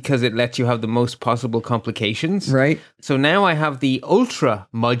face because it lets you have the most possible complications. Right. So now I have the ultra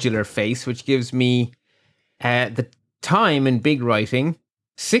modular face, which gives me the time in big writing,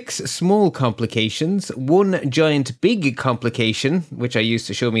 6 small complications, 1 giant big complication, which I use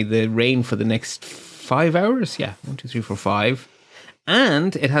to show me the rain for the next 5 hours. Yeah, 1, 2, 3, 4, 5.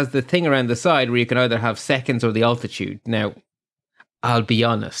 And it has the thing around the side where you can either have seconds or the altitude. Now, I'll be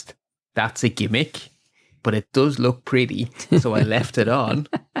honest, that's a gimmick, but it does look pretty, so I left it on.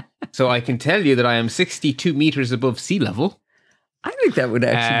 So I can tell you that I am 62 meters above sea level. I think that would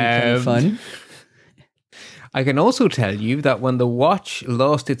actually be kind of fun. I can also tell you that when the watch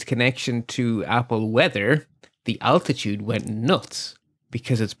lost its connection to Apple weather, the altitude went nuts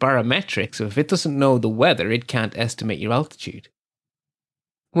because it's barometric. So if it doesn't know the weather, it can't estimate your altitude.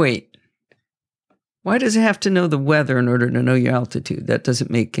 Wait, why does it have to know the weather in order to know your altitude? That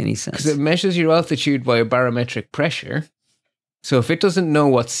doesn't make any sense. Because it measures your altitude by a barometric pressure. So if it doesn't know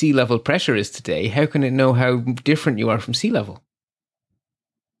what sea level pressure is today, how can it know how different you are from sea level?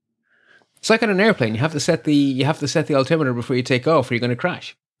 It's like on an airplane. You have to set the altimeter before you take off, or you're going to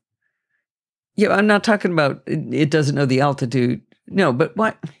crash. Yeah, I'm not talking about it doesn't know the altitude. No, but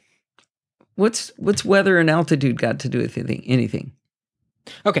what? What's weather and altitude got to do with anything?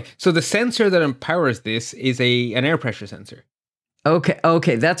 Okay, so the sensor that empowers this is an air pressure sensor.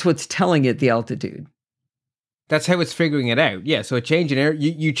 Okay, that's what's telling it the altitude. That's how it's figuring it out. Yeah, so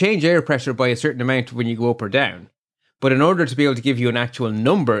you change air pressure by a certain amount when you go up or down. But in order to be able to give you an actual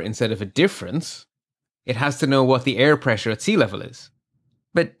number instead of a difference, it has to know what the air pressure at sea level is.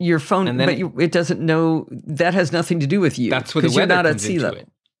 But your phone, it doesn't know. That has nothing to do with you. That's where the weather not comes at sea into level.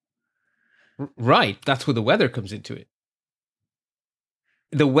 It. Right, that's where the weather comes into it.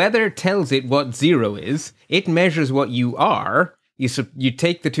 The weather tells it what 0 is. It measures what you are. You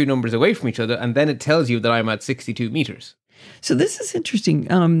take the two numbers away from each other, and then it tells you that I'm at 62 meters. So this is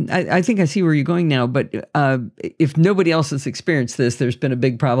interesting. I think I see where you're going now, but if nobody else has experienced this, there's been a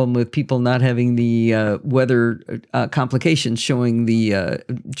big problem with people not having the weather complications showing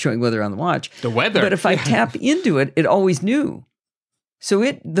weather on the watch. The weather. But if I tap into it, it always knew. So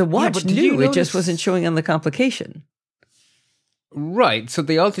the watch knew, it just wasn't showing on the complication. Right. So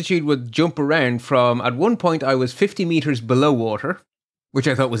the altitude would jump around from, at one point I was 50 meters below water, which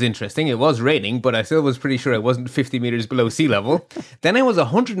I thought was interesting. It was raining, but I still was pretty sure I wasn't 50 meters below sea level. Then I was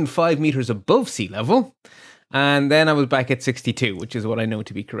 105 meters above sea level. And then I was back at 62, which is what I know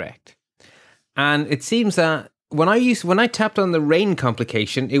to be correct. And it seems that when I tapped on the rain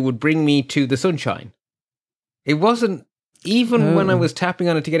complication, it would bring me to the sunshine. It wasn't, even when I was tapping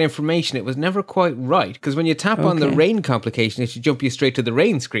on it to get information, it was never quite right. Because when you tap on the rain complication, it should jump you straight to the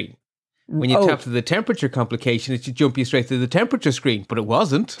rain screen. When you tap to the temperature complication, it should jump you straight to the temperature screen, but it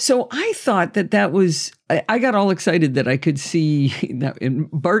wasn't. So I thought that was, I got all excited that I could see, and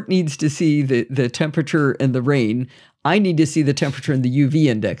Bart needs to see the temperature and the rain. I need to see the temperature and the UV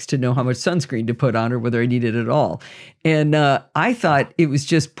index to know how much sunscreen to put on or whether I need it at all. And I thought it was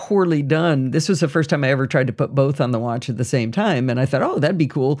just poorly done. This was the first time I ever tried to put both on the watch at the same time. And I thought, oh, that'd be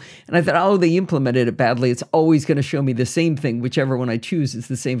cool. And I thought, oh, they implemented it badly. It's always going to show me the same thing. Whichever one I choose is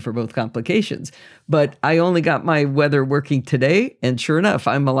the same for both complications. But I only got my weather working today. And sure enough,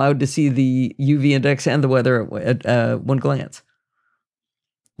 I'm allowed to see the UV index and the weather at one glance.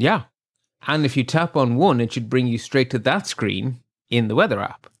 Yeah. And if you tap on one, it should bring you straight to that screen in the weather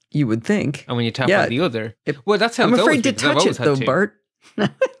app. You would think. And when you tap on the other, well, that's how I'm it's afraid to touch it, though, Bart. I'm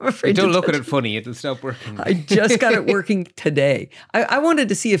afraid don't look at it funny. It'll stop working. I just got it working today. I wanted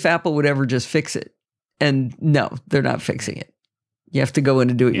to see if Apple would ever just fix it. And no, they're not fixing it. You have to go in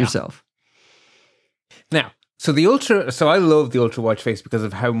and do it yourself. Now, so I love the Ultra Watch Face because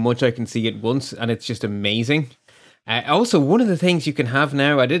of how much I can see at once, and it's just amazing. Also, one of the things you can have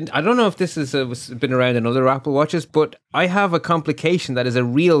now, I don't know if this has been around in other Apple Watches, but I have a complication that is a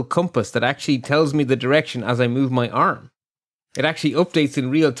real compass that actually tells me the direction as I move my arm. It actually updates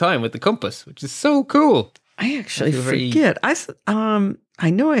in real time with the compass, which is so cool. I actually forget. I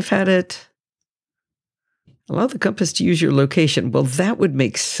know I've had it. Allow the compass to use your location. Well, that would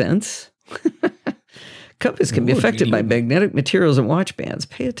make sense. Compass can be affected by magnetic materials and watch bands.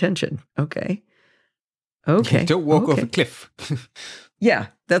 Pay attention. Okay. Don't walk off a cliff. Yeah,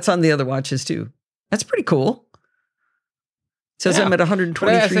 that's on the other watches too. That's pretty cool. It says I'm at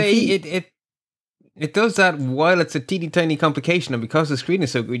 123 feet. It does that while it's a teeny tiny complication, and because the screen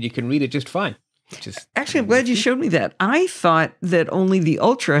is so good, you can read it just fine. Actually, I'm glad you showed me that. I thought that only the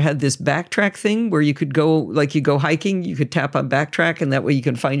Ultra had this backtrack thing where you could go, like you go hiking, you could tap on backtrack, and that way you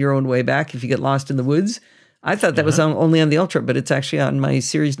can find your own way back if you get lost in the woods. I thought that was only on the Ultra, but it's actually on my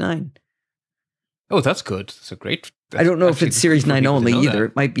Series 9. Oh, that's good. So great. I don't know if it's Series 9 only either.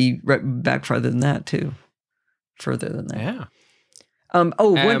 It might be back farther than that too. Further than that. Yeah.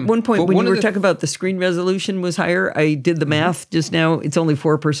 One point when you were talking about the screen resolution was higher, I did the math just now. It's only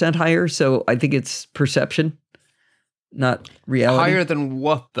 4% higher, so I think it's perception, not reality. Higher than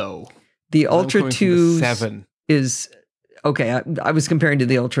what though? The Ultra 2 7 is okay. I was comparing to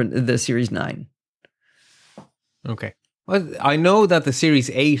the Series 9. Okay. Well, I know that the Series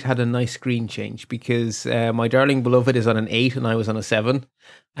 8 had a nice screen change because my darling beloved is on an 8 and I was on a 7,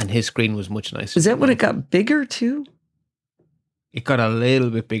 and his screen was much nicer. Is that when it got bigger too? It got a little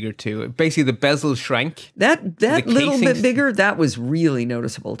bit bigger too. Basically, the bezel shrank. That little bit bigger, that was really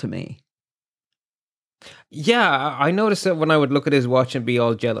noticeable to me. Yeah, I noticed that when I would look at his watch and be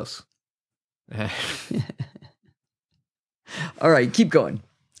all jealous. All right, keep going.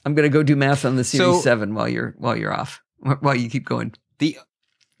 I'm going to go do math on the Series 7 while you're off. While you keep going. The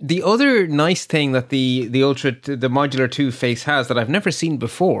other nice thing that the Modular 2 face has that I've never seen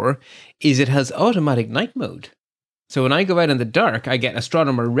before is it has automatic night mode. So when I go out in the dark, I get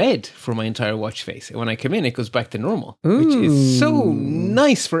astronomer red for my entire watch face. And when I come in, it goes back to normal, which is so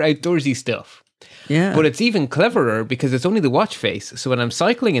nice for outdoorsy stuff. Yeah. But it's even cleverer because it's only the watch face. So when I'm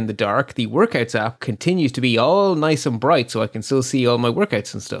cycling in the dark, the workouts app continues to be all nice and bright so I can still see all my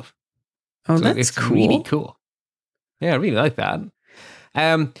workouts and stuff. Oh, so that's it's cool. Really cool. Yeah, I really like that.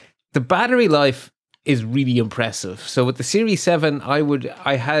 The battery life is really impressive. So with the Series 7,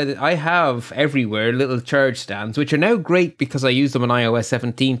 I have everywhere little charge stands, which are now great because I use them on iOS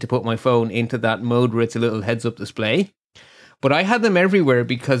 17 to put my phone into that mode where it's a little heads-up display. But I had them everywhere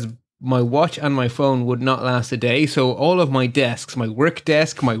because my watch and my phone would not last a day. So all of my desks, my work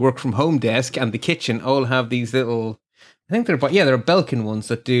desk, my work from home desk, and the kitchen all have these little, I think they're Belkin ones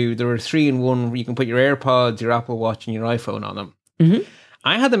that do, there are 3-in-1 where you can put your AirPods, your Apple Watch, and your iPhone on them. Mm-hmm.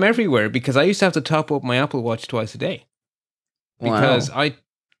 I had them everywhere because I used to have to top up my Apple Watch twice a day. because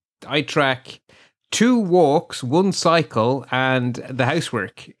I track 2 walks, 1 cycle, and the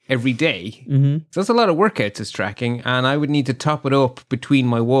housework every day. Mm-hmm. So that's a lot of workouts it's tracking, and I would need to top it up between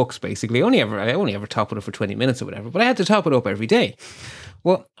my walks, basically. I only ever top it up for 20 minutes or whatever, but I had to top it up every day.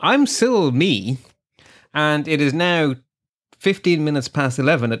 Well, I'm still me, and it is now 15 minutes past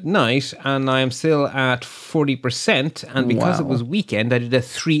 11 at night, and I am still at 40%, and because it was weekend, I did a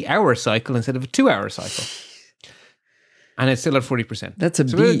 3-hour cycle instead of a 2-hour cycle. And it's still at 40%. That's a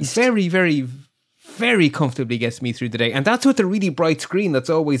beast. It very, very, very comfortably gets me through the day. And that's with the really bright screen that's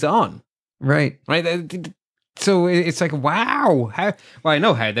always on. Right. Right? So it's like, wow. Well, I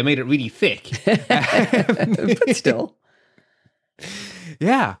know how. They made it really thick. But still.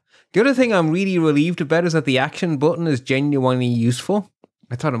 Yeah. The other thing I'm really relieved about is that the action button is genuinely useful.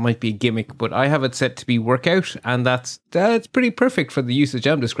 I thought it might be a gimmick, but I have it set to be workout, and that's pretty perfect for the usage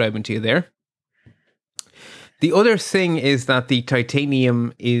I'm describing to you there. The other thing is that the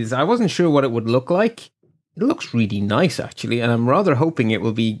titanium I wasn't sure what it would look like. It looks really nice, actually, and I'm rather hoping it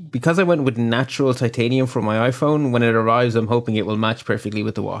will be, because I went with natural titanium for my iPhone, when it arrives, I'm hoping it will match perfectly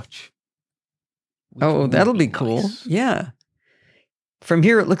with the watch. Oh, that'll be cool. Nice. Yeah. From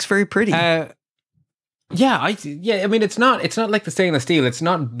here, it looks very pretty. I mean, it's not like the stainless steel. It's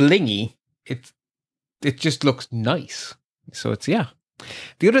not blingy. It just looks nice. So yeah.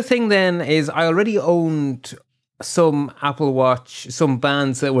 The other thing then is I already owned some Apple Watch, some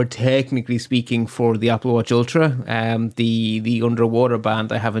bands that were technically speaking for the Apple Watch Ultra. The underwater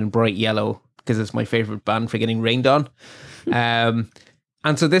band I have in bright yellow because it's my favorite band for getting rained on.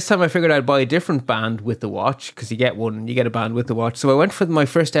 And so this time I figured I'd buy a different band with the watch, because you get a band with the watch. So I went for my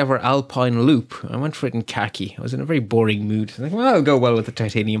first ever Alpine Loop. I went for it in khaki. I was in a very boring mood. I was like, well, it'll go well with the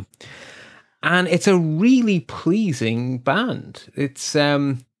titanium. And it's a really pleasing band. It's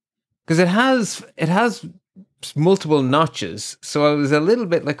because it has multiple notches. So I was a little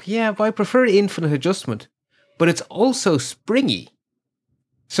bit like, yeah, but I prefer infinite adjustment. But it's also springy.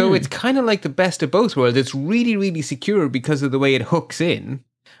 So it's kind of like the best of both worlds. It's really, really secure because of the way it hooks in.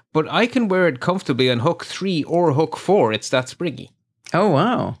 But I can wear it comfortably on hook 3 or hook 4. It's that springy. Oh,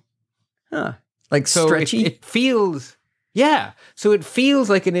 wow. Huh. Like so stretchy? It feels... Yeah. So it feels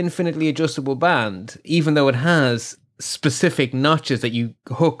like an infinitely adjustable band, even though it has specific notches that you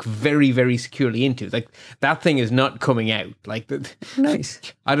hook very, very securely into. Like, that thing is not coming out. Like, nice.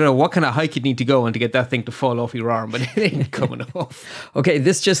 I don't know what kind of hike you'd need to go on to get that thing to fall off your arm, but it ain't coming off. Okay,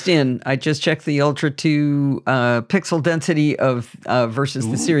 this just in. I just checked the Ultra 2 pixel density of versus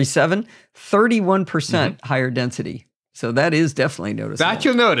the Series 7. 31% higher density. So that is definitely noticeable. That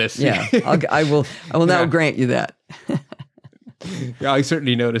you'll notice. Yeah, I will now grant you that. Yeah, I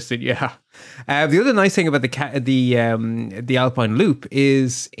certainly noticed it. Yeah. The other nice thing about the Alpine Loop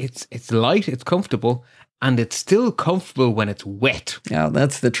is it's light, it's comfortable, and it's still comfortable when it's wet. Yeah,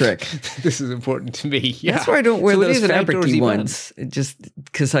 that's the trick. This is important to me. Yeah. That's why I don't wear those fabricy ones. Just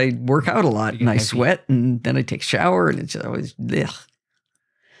because I work out a lot and I sweat, and then I take a shower, and it's always ugh.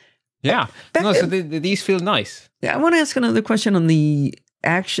 Yeah. So these feel nice. Yeah, I want to ask another question on the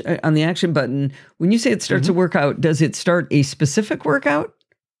action button. When you say it starts a workout, does it start a specific workout?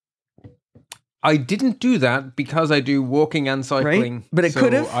 I didn't do that because I do walking and cycling. Right? But it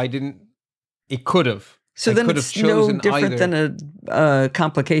could have? It could have. So then it's no different than a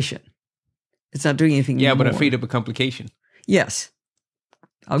complication. It's not doing anything Yeah, more. but it freed up a complication. Yes.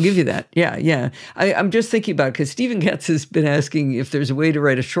 I'll give you that. Yeah. I'm just thinking about it because Stephen Getz has been asking if there's a way to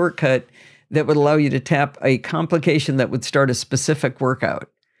write a shortcut that would allow you to tap a complication that would start a specific workout.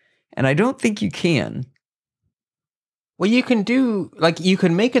 And I don't think you can. Well, you can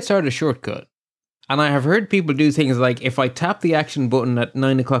make it start a shortcut. And I have heard people do things like, if I tap the action button at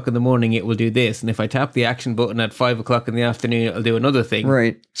 9 o'clock in the morning, it will do this. And if I tap the action button at 5 o'clock in the afternoon, it'll do another thing.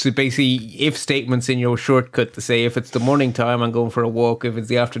 Right. So basically, if statements in your shortcut to say, if it's the morning time, I'm going for a walk. If it's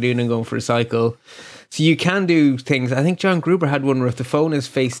the afternoon, I'm going for a cycle. So you can do things. I think John Gruber had one where if the phone is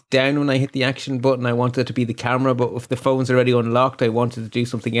face down when I hit the action button, I want it to be the camera. But if the phone's already unlocked, I wanted to do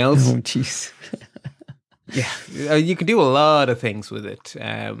something else. Oh, jeez. Yeah. You can do a lot of things with it.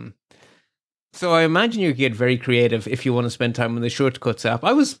 So I imagine you could get very creative if you want to spend time on the Shortcuts app.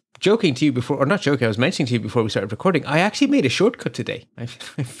 I was joking to you before, or not joking, I was mentioning to you before we started recording, I actually made a shortcut today. I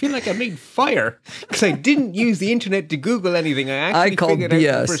feel like I made fire because I didn't use the internet to Google anything. I actually figured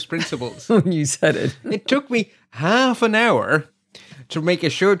out the first principles. When you said it. It took me half an hour to make a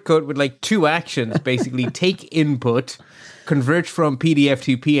shortcut with like 2 actions, basically take input, convert from PDF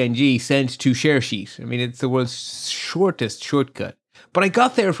to PNG, send to share sheet. I mean, it's the world's shortest shortcut. But I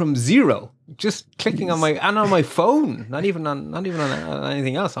got there from 0. Just clicking on my phone, not even on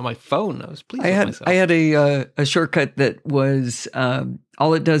anything else, on my phone. I was pleased with myself. I had a shortcut that was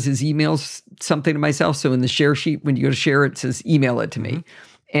all it does is emails something to myself. So in the share sheet, when you go to share, it says email it to me.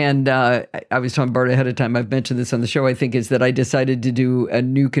 And I was telling Bart ahead of time, I've mentioned this on the show, I think, is that I decided to do a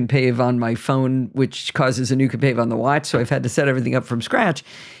nuke and pave on my phone, which causes a nuke and pave on the watch. So I've had to set everything up from scratch.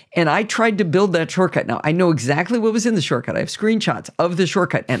 And I tried to build that shortcut. Now, I know exactly what was in the shortcut. I have screenshots of the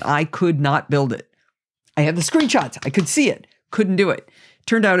shortcut, and I could not build it. I have the screenshots. I could see it. Couldn't do it.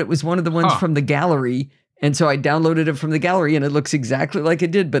 Turned out it was one of the ones from the gallery. And so I downloaded it from the gallery, and it looks exactly like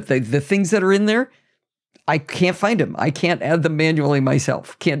it did. But the things that are in there, I can't find them. I can't add them manually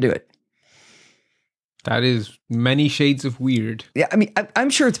myself. Can't do it. That is many shades of weird. Yeah, I mean, I'm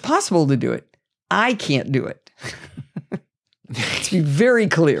sure it's possible to do it. I can't do it. Let's be very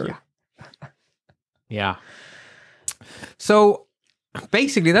clear. Yeah. So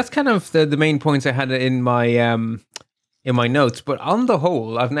basically, that's kind of the main points I had in my notes. But on the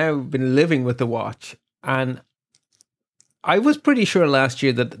whole, I've now been living with the watch, and I was pretty sure last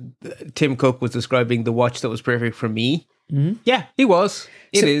year that Tim Cook was describing the watch that was perfect for me. Mm-hmm. Yeah, he was.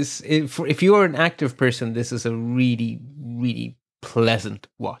 It is. If you are an active person, this is a really, really pleasant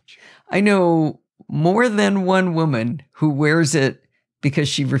watch. I know more than one woman who wears it because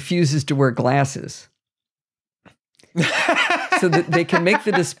she refuses to wear glasses. So that they can make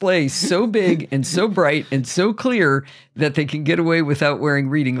the display so big and so bright and so clear that they can get away without wearing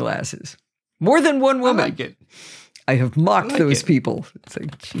reading glasses. More than one woman. I like it. I have mocked those people. It's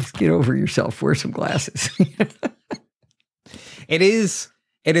like, geez, get over yourself. Wear some glasses. It is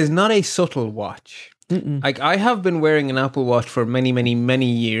not a subtle watch. Mm-mm. Like, I have been wearing an Apple Watch for many, many, many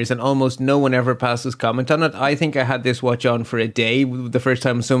years, and almost no one ever passes comment on it. I think I had this watch on for a day the first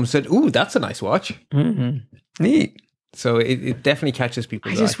time someone said, "Ooh, that's a nice watch." Mm-hmm. Neat. So it definitely catches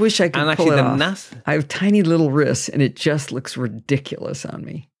people's eye. I just wish I could pull it off. I have tiny little wrists, and it just looks ridiculous on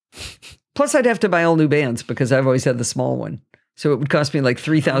me. Plus, I'd have to buy all new bands because I've always had the small one. So it would cost me like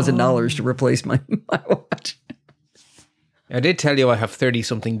 $3,000 to replace my watch. I did tell you I have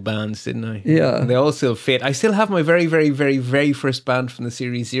 30-something bands, didn't I? Yeah. And they all still fit. I still have my very, very, very, very first band from the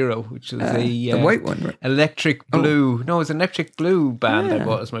Series Zero, which was the white one, right? Electric Blue. Oh. No, it was an Electric Blue band I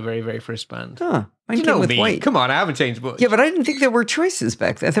bought as my very, very first band. Huh. Mine came with white. Come on, I haven't changed much. Yeah, but I didn't think there were choices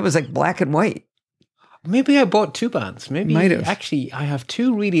back then. I thought it was like black and white. Maybe I bought two bands. Maybe actually I have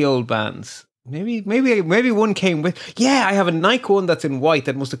two really old bands. Maybe one came with. Yeah, I have a Nike one that's in white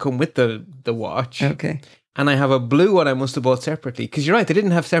that must have come with the watch. Okay. And I have a blue one I must have bought separately. Because you're right, they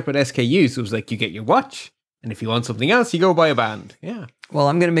didn't have separate SKUs. It was like, you get your watch, and if you want something else, you go buy a band. Yeah. Well,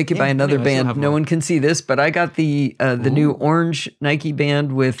 I'm going to make you buy another band. No one can see this, but I got the new orange Nike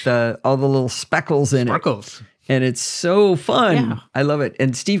band with all the little speckles in it. And it's so fun. Yeah. I love it.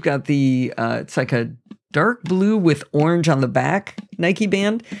 And Steve got the, it's like a dark blue with orange on the back Nike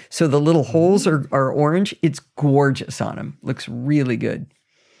band. So the little holes are orange. It's gorgeous on him. Looks really good.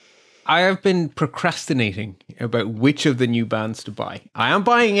 I have been procrastinating about which of the new bands to buy. I am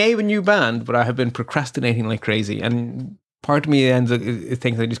buying a new band, but I have been procrastinating like crazy. And part of me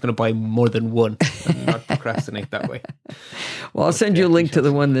thinks I'm just going to buy more than one and not procrastinate that way. Well, I'll send you a link to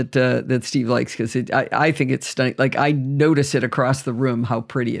the one that Steve likes because I think it's stunning. Like, I notice it across the room how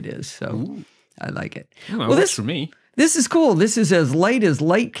pretty it is. So ooh. I like it. Well, this for me. This is cool. This is as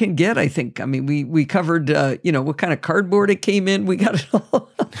light can get, I think. I mean, we covered, what kind of cardboard it came in. We got it all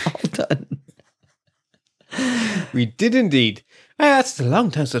done. We did indeed. It's a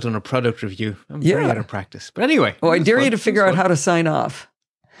long time since I've done a product review. I'm very out of practice. But anyway. Oh, I dare you to figure out how to sign off.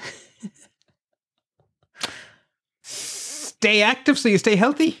 Stay active so you stay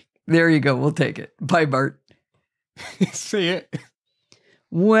healthy. There you go. We'll take it. Bye, Bart. See ya.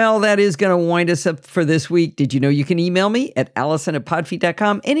 Well, that is going to wind us up for this week. Did you know you can email me at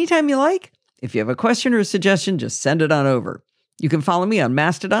allison@podfeet.com anytime you like? If you have a question or a suggestion, just send it on over. You can follow me on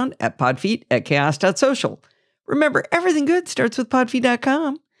Mastodon at podfeet at chaos.social. Remember, everything good starts with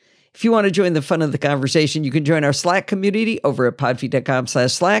podfeet.com. If you want to join the fun of the conversation, you can join our Slack community over at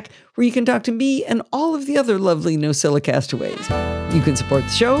podfeet.com/Slack, where you can talk to me and all of the other lovely NosillaCastaways. You can support the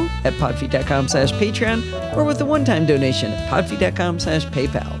show at podfeet.com/Patreon or with a one-time donation at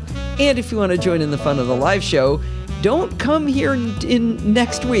podfeet.com/PayPal. And if you want to join in the fun of the live show, don't come here in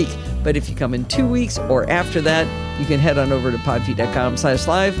next week, but if you come in 2 weeks or after that, you can head on over to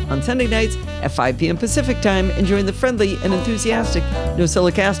podfeet.com/live on Sunday nights at 5 p.m. Pacific time and join the friendly and enthusiastic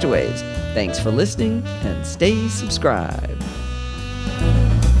NosillaCastaways. Thanks for listening and stay subscribed.